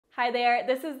Hi there,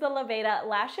 this is the Laveda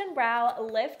Lash and Brow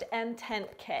Lift and Tint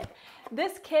Kit.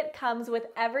 This kit comes with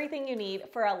everything you need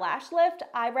for a lash lift,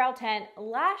 eyebrow tint,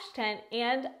 lash tint,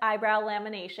 and eyebrow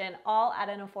lamination, all at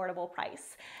an affordable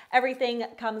price. Everything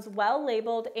comes well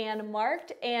labeled and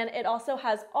marked, and it also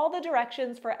has all the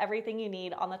directions for everything you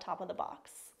need on the top of the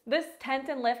box. This tint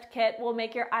and lift kit will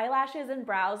make your eyelashes and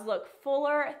brows look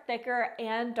fuller, thicker,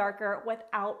 and darker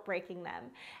without breaking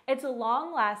them. It's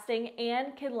long lasting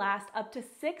and can last up to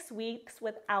 6 weeks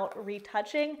without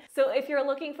retouching. So if you're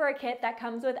looking for a kit that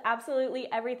comes with absolutely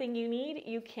everything you need,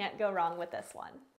 you can't go wrong with this one.